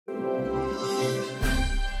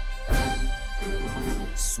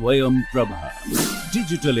Swayam Prabha.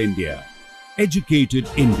 Digital India. Educated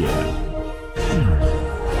India.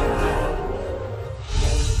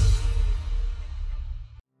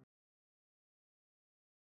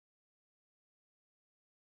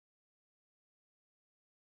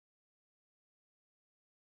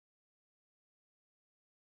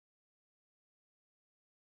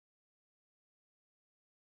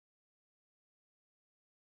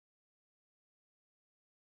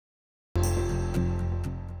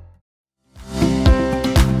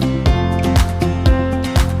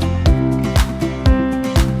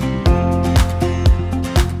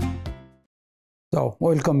 So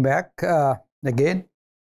welcome back again.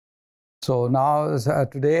 So now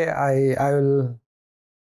today I will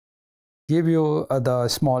give you the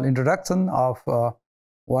small introduction of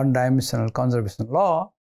one-dimensional conservation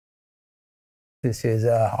law. This is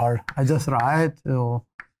or I just write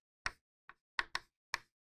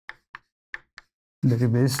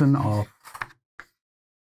derivation of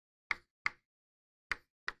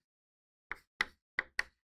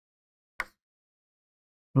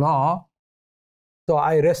law. So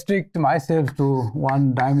I restrict myself to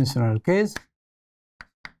one-dimensional case.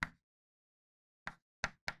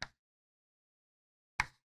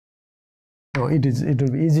 So it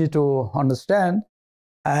will be easy to understand.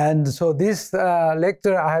 And so this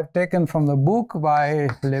lecture I have taken from the book by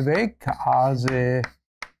Lebesgue as a,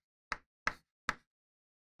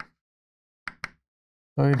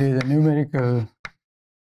 so it is a numerical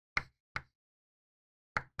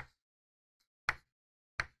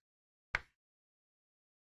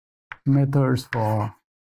methods for,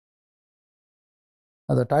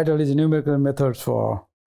 the title is numerical methods for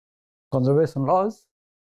conservation laws.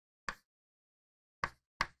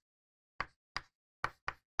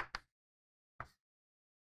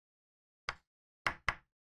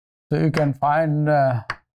 So you can find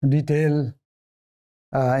detail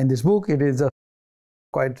in this book. It is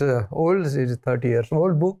quite old. It is 30 years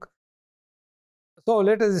old book. So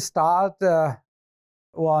let us start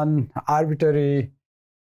one arbitrary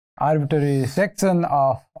section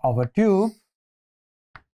of a tube.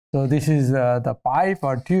 So this is the pipe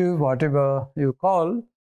or tube, whatever you call.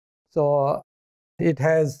 So it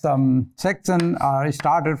has some section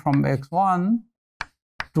started from x1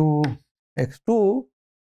 to x2.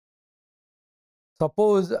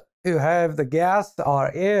 Suppose you have the gas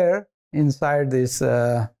or air inside this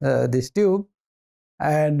this tube,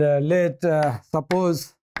 and let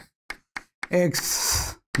suppose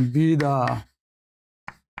x be the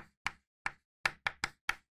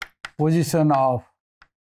position of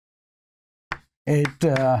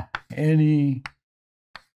at any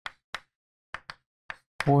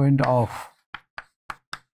point of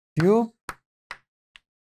tube.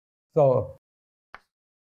 So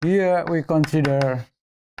here we consider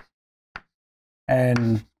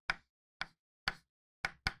an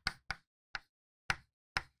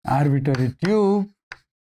arbitrary tube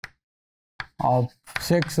of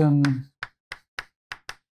section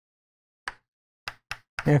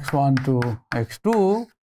x1 to x2,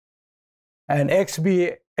 and x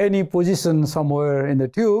be any position somewhere in the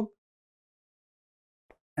tube,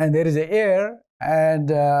 and there is air, and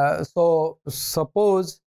so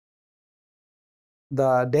suppose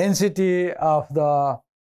the density of the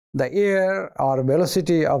air or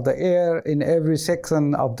velocity of the air in every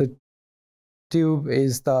section of the tube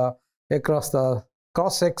is the across the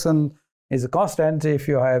cross section is a constant if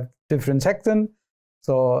you have different section.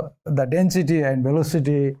 So the density and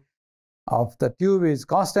velocity of the tube is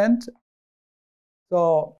constant.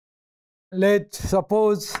 So let's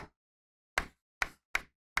suppose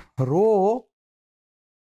rho,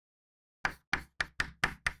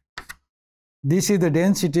 this is the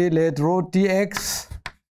density, let rho Tx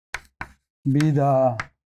be the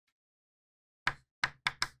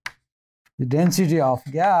density of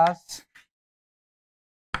gas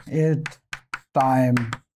at time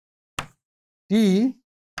t,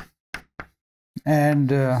 and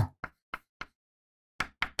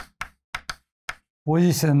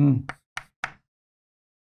position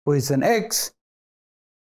x.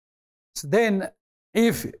 So then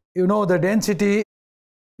if you know the density,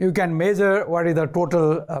 you can measure what is the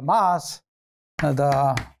total mass.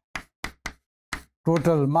 The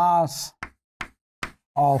total mass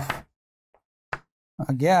of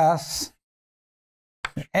a gas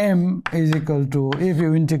m is equal to, if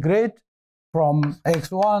you integrate from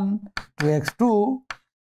x1 to x2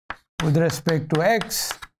 with respect to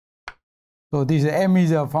x, so this m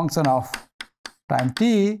is a function of time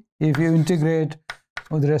t. If you integrate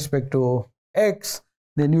with respect to x,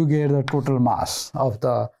 then you get the total mass of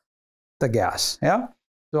the gas. Yeah.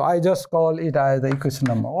 So I just call it as the equation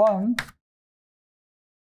number 1.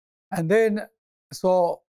 And then,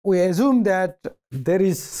 so we assume that there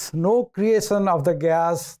is no creation of the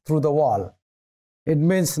gas through the wall. It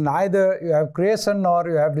means neither you have creation nor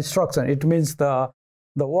you have destruction. It means the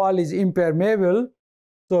wall is impermeable.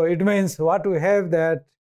 So it means what we have, that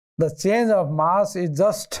the change of mass is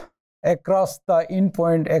just across the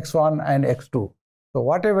endpoint x1 and x2. So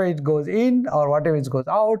whatever it goes in or whatever it goes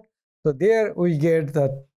out, so there we get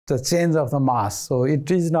the change of the mass. So it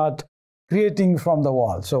is not creating from the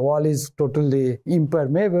wall. So wall is totally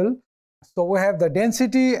impermeable. So we have the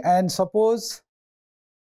density, and suppose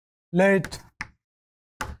let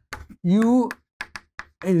u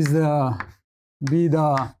is be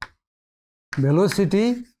the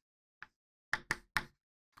velocity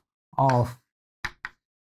of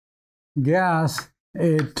gas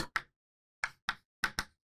at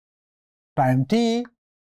time t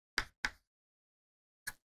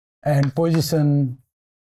and position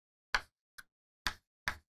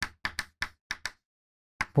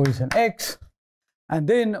x, and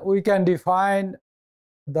then we can define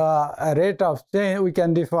the rate of change, we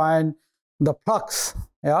can define the flux,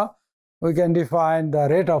 we can define the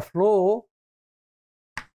rate of flow,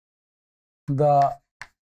 the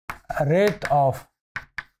rate of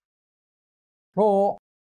flow,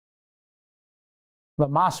 the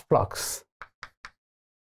mass flux.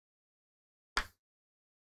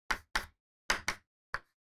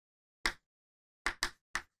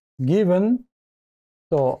 Given,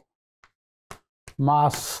 so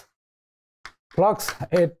mass flux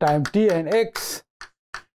at time t and x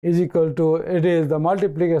is equal to, it is the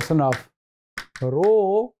multiplication of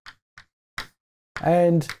rho,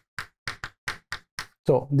 and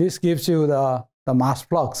so this gives you the mass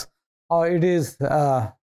flux, or it is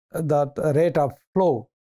the rate of flow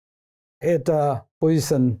at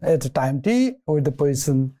position at time t with the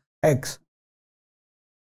position x.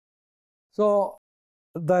 So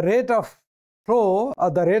the rate of flow,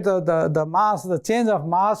 or the rate of the mass, the change of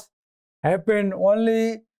mass happened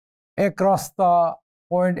only across the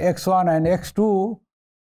point x1 and x2.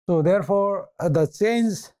 So therefore the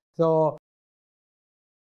change, so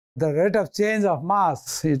the rate of change of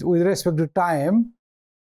mass is with respect to time,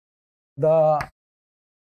 the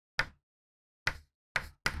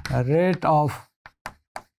rate of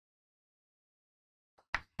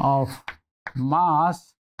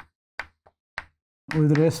mass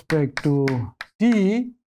with respect to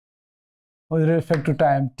t, with respect to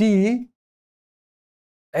time t,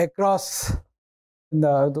 across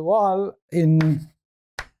the wall in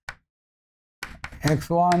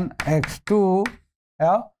x1, x2,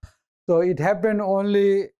 so it happened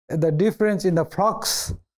only the difference in the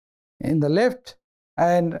flux in the left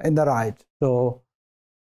and in the right. So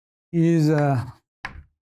is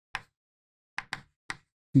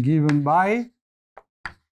given by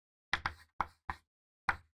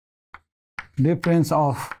difference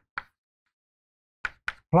of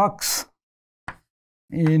flux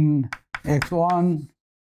in x1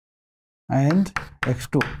 and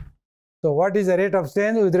x2. So what is the rate of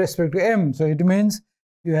change with respect to m? So it means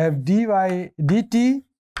you have dy dt,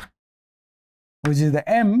 which is the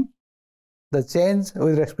m, the change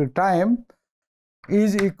with respect to time,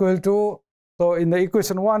 is equal to, so in the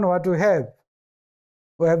equation 1 what we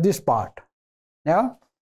have this part, so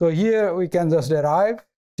here we can just derive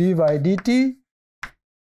dy dt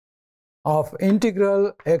of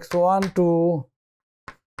integral x1 to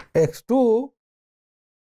x2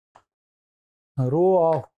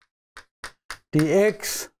 rho of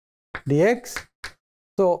dx dx.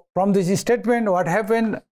 So from this statement, what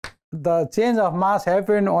happened, the change of mass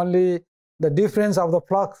happened only the difference of the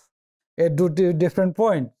flux at different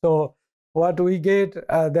points. So what we get,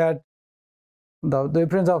 that the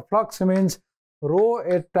difference of flux means rho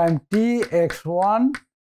at time t x1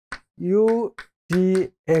 u t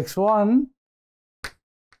x1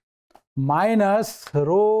 minus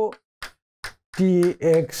rho t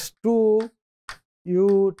x2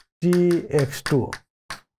 u t x2.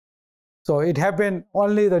 So it happened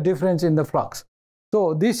only the difference in the flux.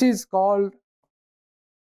 So this is called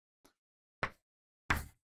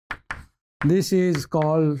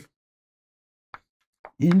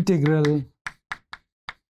integral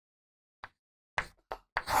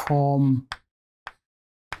form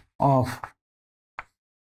of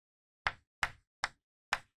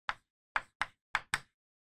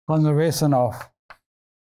conservation of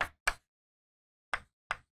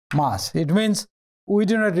mass. It means we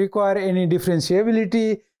do not require any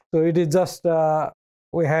differentiability. So it is just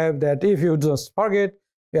we have that, if you just forget,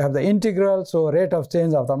 you have the integral, so rate of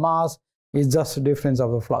change of the mass is just the difference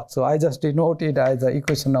of the flux. So I just denote it as the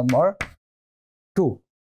equation number 2.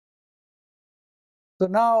 So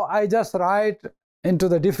now I just write into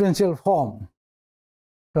the differential form.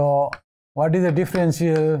 So what is the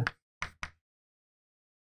differential?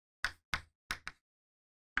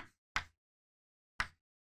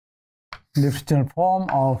 Differential form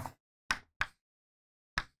of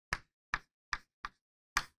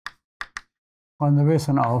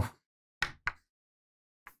conservation of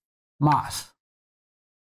mass.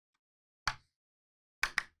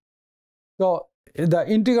 So the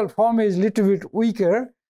integral form is little bit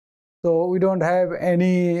weaker, so we don't have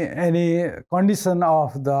any condition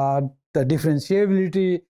of the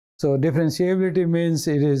differentiability. So differentiability means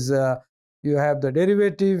it is you have the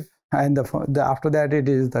derivative, and after that it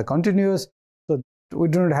is the continuous. So we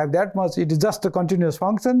don't have that much. It is just a continuous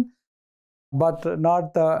function, but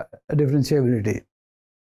not the differentiability.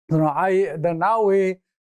 So now we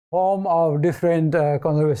form of different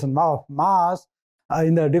conservation of mass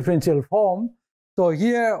in the differential form. So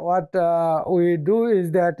here what we do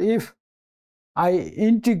is that if I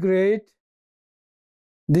integrate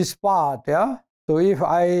this part, yeah. So if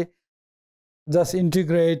I just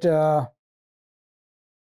integrate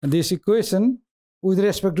this equation with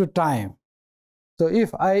respect to time. So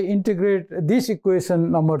if I integrate this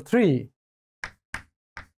equation number 3,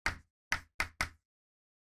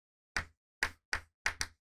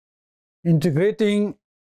 integrating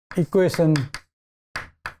equation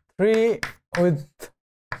 3 with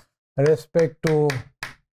respect to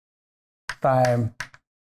time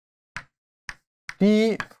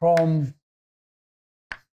t from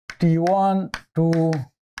t1 to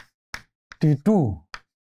t2.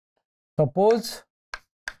 Suppose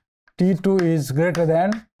t2 is greater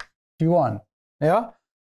than t1. Yeah.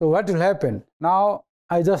 So what will happen? Now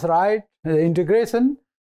I just write the integration.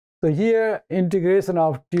 So here integration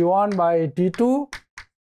of t1 by t2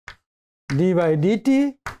 d by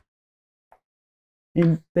dt,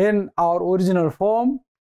 then our original form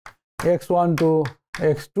x1 to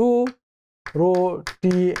x2 rho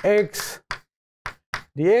tx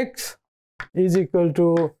dx is equal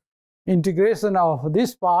to integration of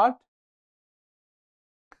this part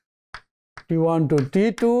t1 to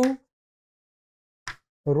t2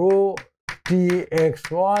 rho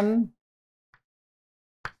tx1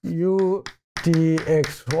 u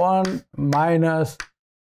tx1 minus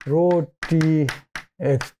rho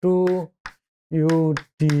tx2 u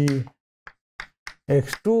tx2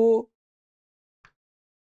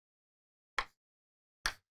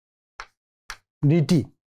 dt.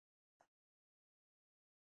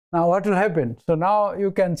 Now what will happen? So now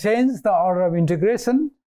you can change the order of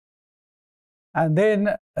integration, and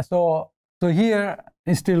then so here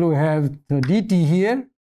still we have the dt here.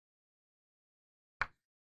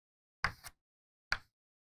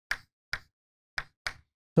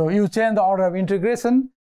 So you change the order of integration.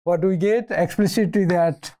 What we get explicitly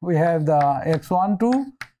that we have the x1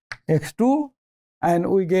 to x2, and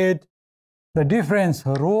we get the difference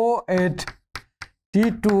rho at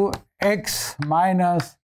t2x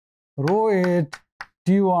minus rho at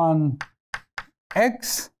t1x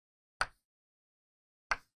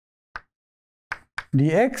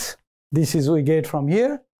dx. This is we get from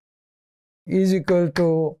here is equal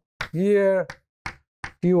to here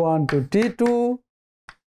t1 to t2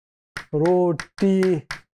 rho t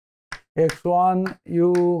x1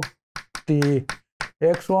 u t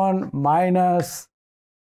x1 minus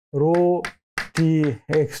rho t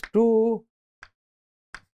x2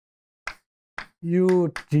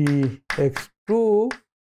 u t x2.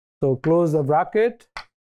 So close the bracket.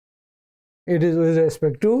 It is with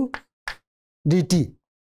respect to dt.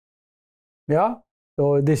 Yeah.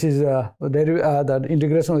 So this is the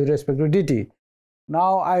integration with respect to dt.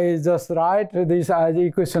 Now I just write this as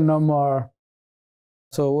equation number.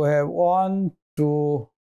 So we have 1, 2,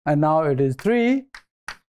 and now it is 3.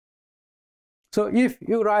 So if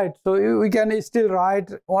you write, so we can still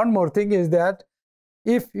write one more thing is that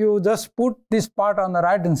if you just put this part on the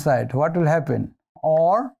right hand side, what will happen?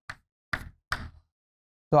 Or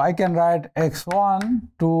so I can write x1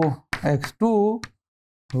 to x2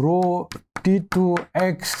 rho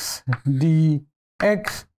t2x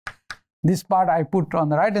dx. This part I put on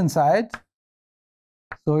the right hand side.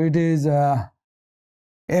 So it is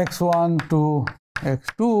x1 to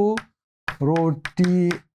x2 rho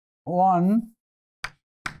t1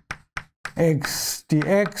 x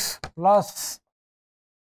dx plus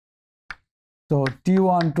so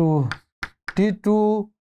t1 to t2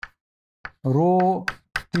 rho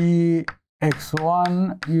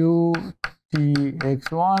tx1 u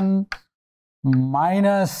tx1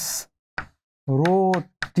 minus rho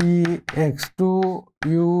tx2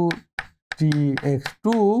 u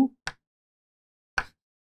tx2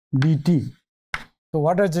 dt. So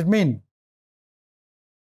what does it mean?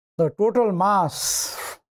 the total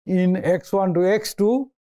mass in x1 to x2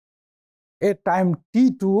 at time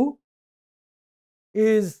t2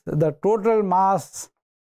 is the total mass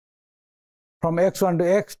from x1 to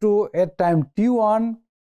x2 at time t1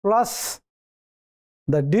 plus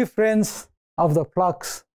the difference of the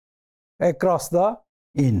flux across the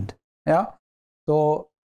end. Yeah, so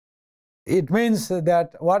it means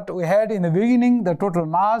that what we had in the beginning, the total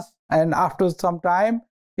mass, and after some time,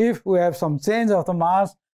 if we have some change of the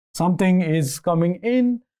mass, something is coming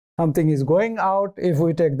in, something is going out. If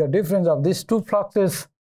we take the difference of these two fluxes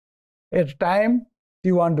at time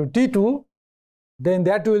t1 to t2, then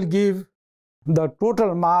that will give the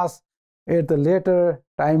total mass at the later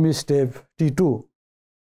time step t2.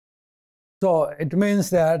 So it means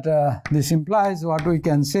that this implies what we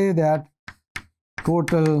can say, that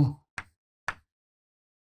total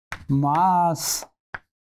mass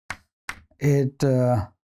at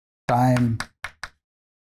time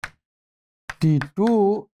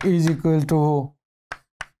t2 is equal to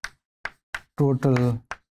total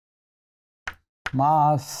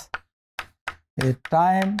mass at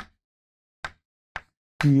time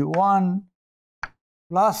t1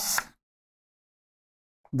 plus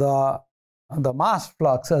the mass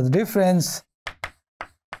flux as difference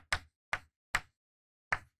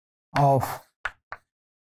of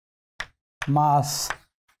mass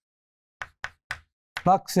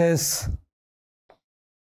fluxes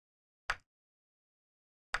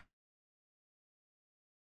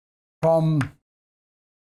from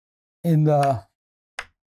in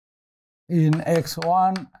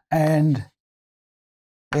x1 and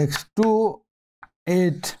x2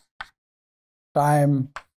 at time,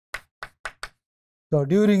 so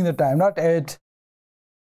during the time, not at,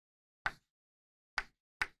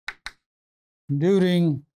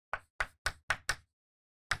 during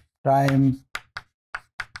time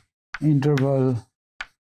interval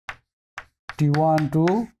t1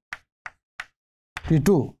 to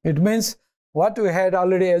t2. It means what we had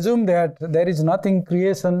already assumed, that there is nothing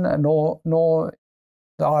creation, no or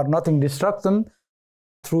nothing destruction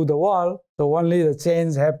through the wall, so only the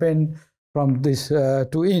change happened from this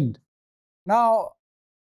to end. Now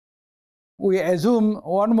we assume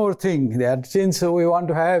one more thing, that since we want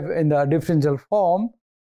to have in the differential form,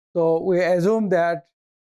 so we assume that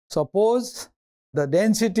suppose the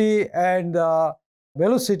density and the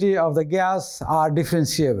velocity of the gas are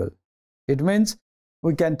differentiable. It means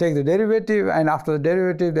we can take the derivative, and after the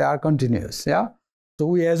derivative they are continuous. Yeah, so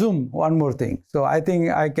we assume one more thing. So I think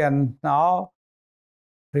I can now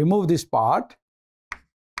remove this part.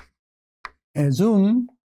 Assume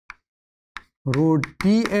rho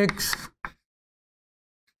Tx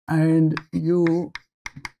and U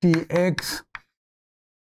Tx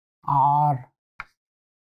are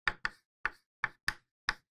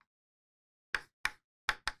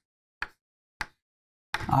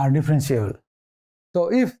differentiable. So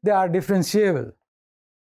if they are differentiable,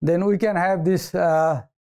 then we can have this,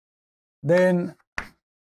 then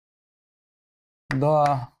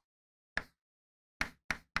the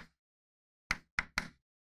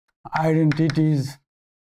identities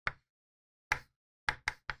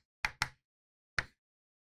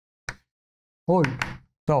hold.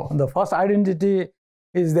 So the first identity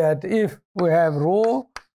is that if we have rho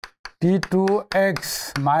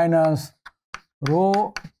T2x minus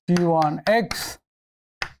rho T1x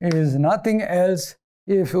is nothing else,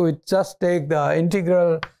 if we just take the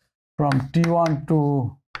integral from T1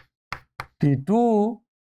 to T2,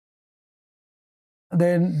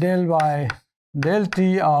 then del by del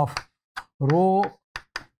T of rho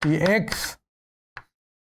Tx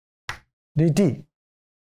dt.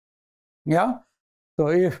 Yeah, so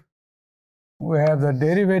if we have the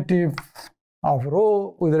derivative of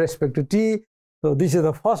rho with respect to t, so this is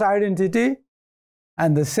the first identity.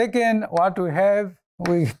 And the second, what we have,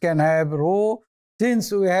 we can have rho,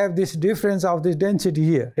 since we have this difference of this density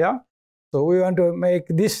here. Yeah, so we want to make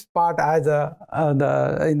this part as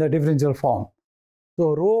in the differential form.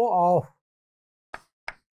 So rho of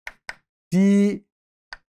T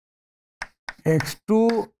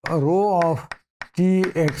x2 rho of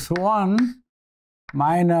Tx1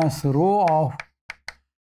 minus rho of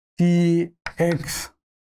Tx1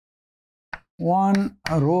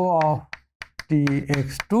 rho of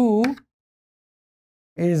Tx2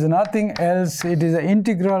 is nothing else. It is an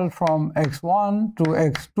integral from x1 to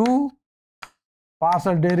x2,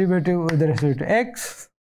 partial derivative with respect to x,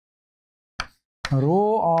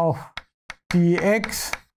 rho of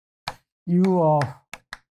Tx u of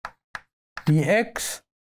Tx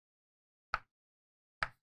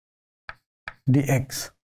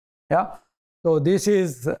dx. Yeah, so these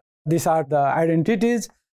are the identities.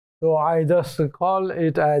 So I just call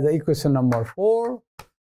it as equation number 4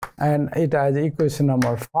 and it as equation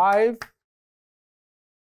number 5.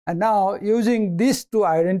 And now using these two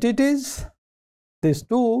identities, these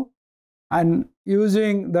two, and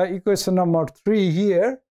using the equation number 3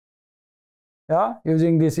 here, yeah,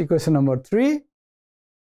 using this equation number 3,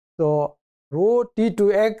 so rho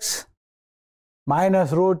t2x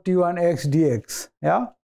minus rho t1x dx, yeah.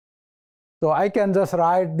 So I can just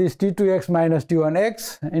write this t2x minus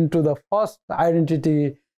t1x into the first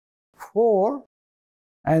identity 4,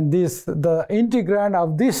 and this, the integrand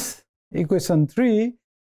of this equation 3,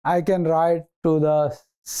 I can write to the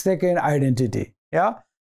second identity, yeah.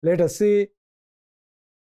 Let us see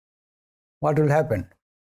what will happen.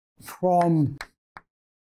 From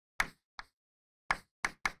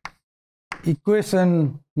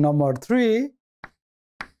equation number 3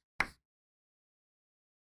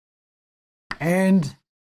 and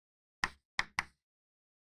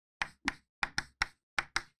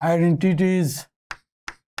identities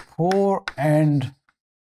 4 and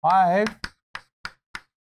 5,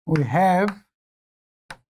 we have,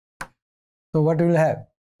 so what we will have?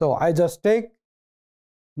 So I just take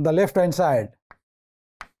the left hand side,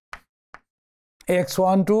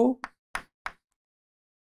 x1 to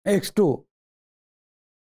x2,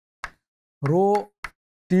 rho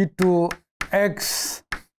t2x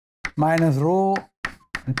minus rho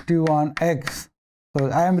t1x. So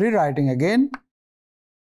I am rewriting again.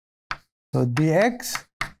 So dx,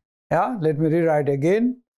 yeah, let me rewrite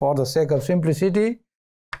again for the sake of simplicity.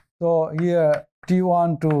 So here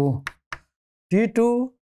t1 to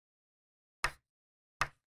t2,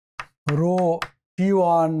 rho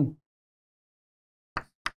t1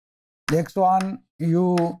 x1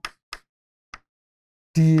 u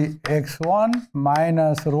tx1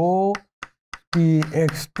 minus rho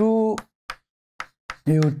tx2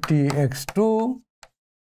 u tx2.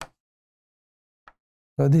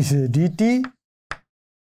 So this is dt.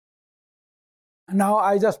 Now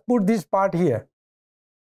I just put this part here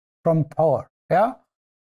from power, yeah.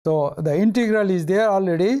 So the integral is there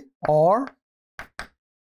already, or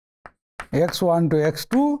x1 to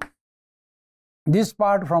x2, this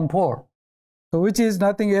part from 4, so which is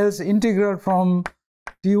nothing else, integral from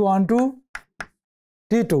t1 to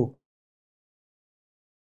t2.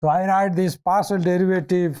 So I write this partial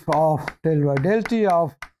derivative of del by del t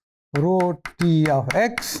of rho t of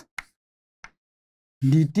x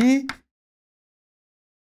dt,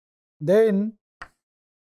 then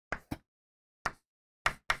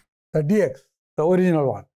the dx, the original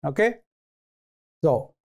one, okay.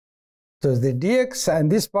 So the dx, and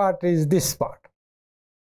this part is this part,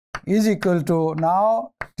 is equal to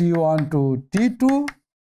now t1 to t2,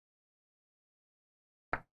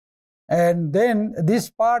 and then this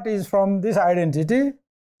part is from this identity,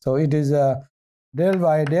 so it is del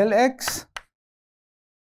by del x.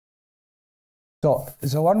 So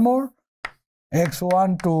one more,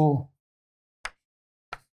 x1 to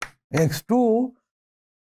x2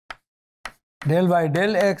 del by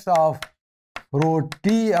del x of rho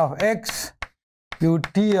t of x u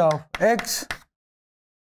t of x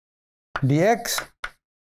dx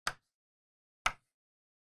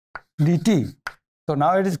dt. So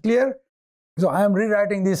now it is clear. So I am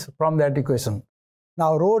rewriting this from that equation.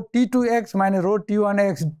 Now rho t2x minus rho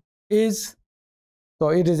t1x is, so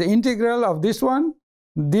it is the integral of this one.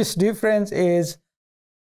 This difference is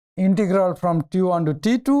integral from t1 to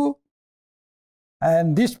t2,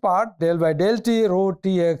 and this part del by del t rho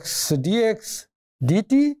tx dx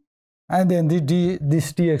dt, and then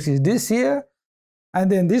this dx is this here,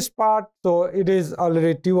 and then this part, so it is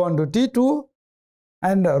already t1 to t2,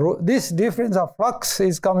 and this difference of flux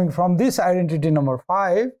is coming from this identity number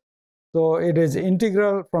 5, so it is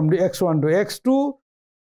integral from the x1 to x2,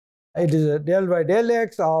 it is a del by del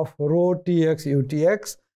x of rho tx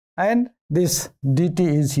utx, and this dt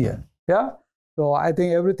is here, yeah. So I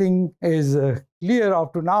think everything is clear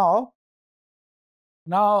up to now.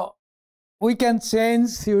 Now we can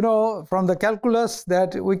change, you know, from the calculus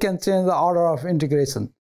that we can change the order of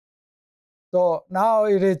integration. So now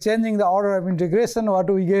it is changing the order of integration. What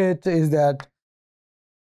we get is that,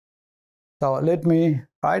 so let me,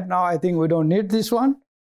 right now I think we don't need this one.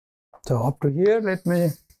 So up to here, let me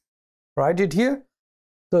write it here.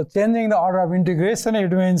 So changing the order of integration,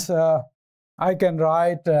 it means I can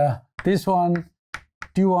write this one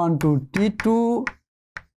t1 to t2,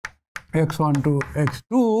 x1 to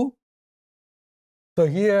x2. So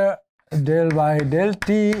here del by del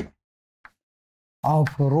t of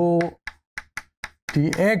rho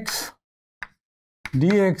tx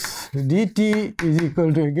dx dt is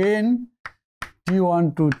equal to again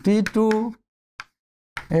t1 to t2,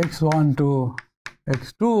 x1 to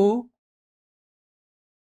x2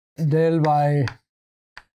 del by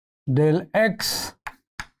del x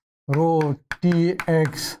rho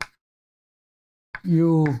tx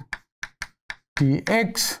u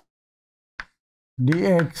tx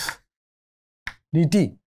dx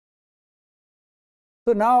dt.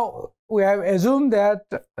 So now we have assumed that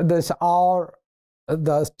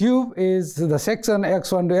the tube is the section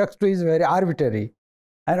x1 to x2 is very arbitrary,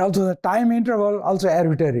 and also the time interval also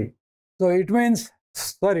arbitrary. So it means,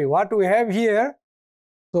 sorry, what we have here,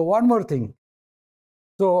 so one more thing.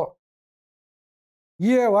 So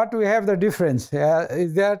here what we have the difference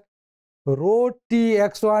is that rho t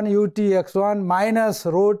x1 ut x1 minus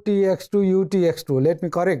rho t x2 ut x2. Let me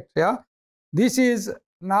correct. Yeah, this is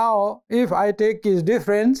now if I take its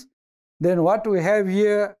difference, then what we have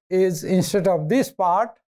here is instead of this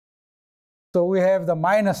part, so we have the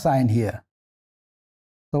minus sign here.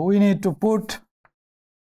 So we need to put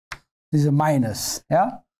this is a minus. Yeah,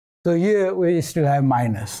 so here we still have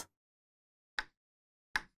minus.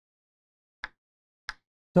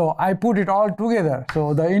 So I put it all together.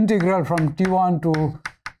 So the integral from t1 to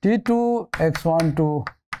t2, x1 to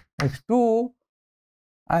x2,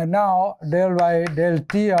 and now del by del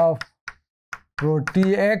t of rho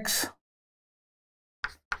tx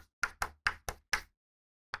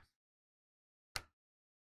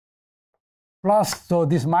plus, so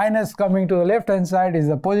this minus coming to the left hand side is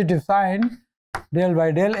the positive sign, del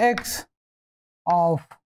by del x of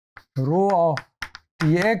rho of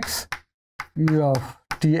tx u of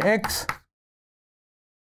tx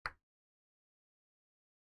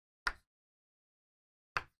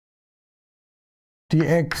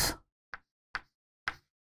dx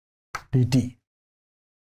dt.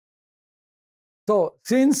 So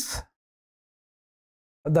since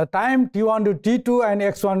the time t1 to t2 and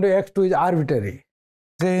x1 to x2 is arbitrary,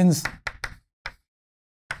 since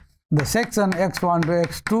the section x1 to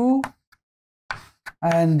x2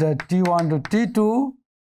 and t1 to t2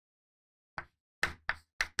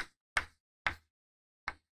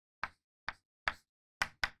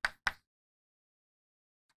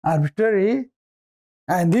 arbitrary,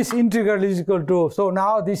 and this integral is equal to, so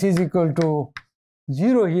now this is equal to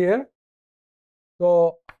 0 here.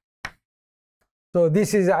 So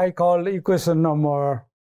this is, I call equation number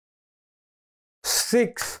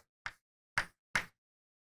 6,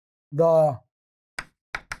 the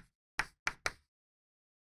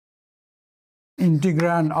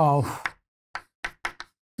integrand of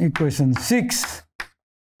equation 6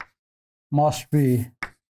 must be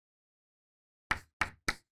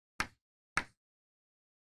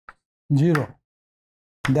zero.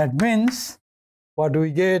 That means what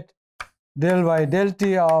we get, del by del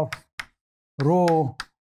t of rho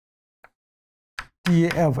t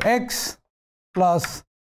of x plus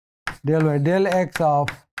del by del x of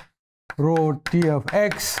rho t of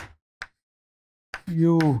x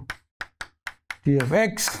u t of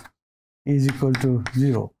x is equal to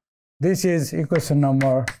 0. This is equation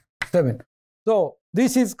number 7. So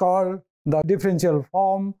this is called the differential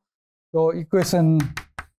form. So equation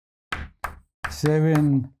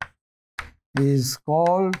 7 is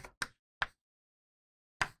called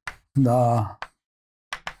the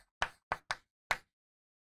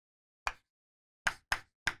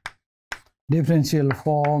differential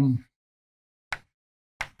form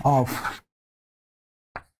of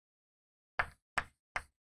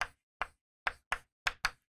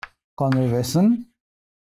conservation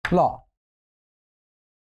law.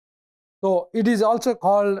 So it is also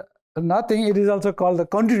called nothing, it is also called the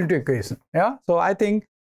continuity equation. Yeah, so I think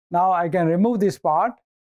now I can remove this part,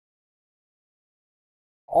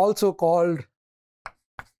 also called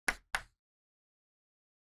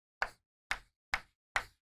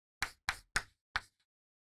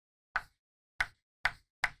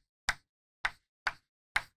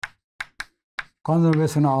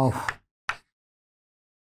conservation of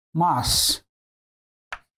mass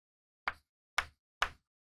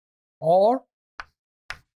or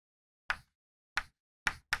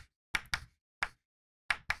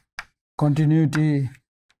continuity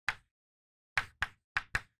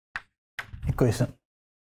equation.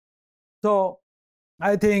 So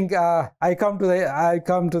I think I come to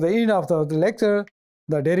the end of the lecture.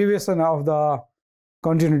 The derivation of the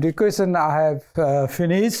continuity equation I have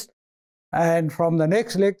finished, and from the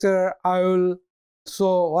next lecture I will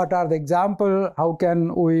show what are the example, how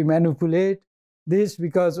can we manipulate this,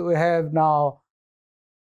 because we have now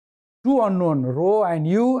two unknown, rho and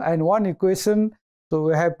u, and one equation, so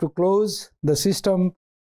we have to close the system.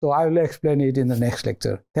 So I will explain it in the next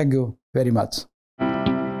lecture. Thank you very much.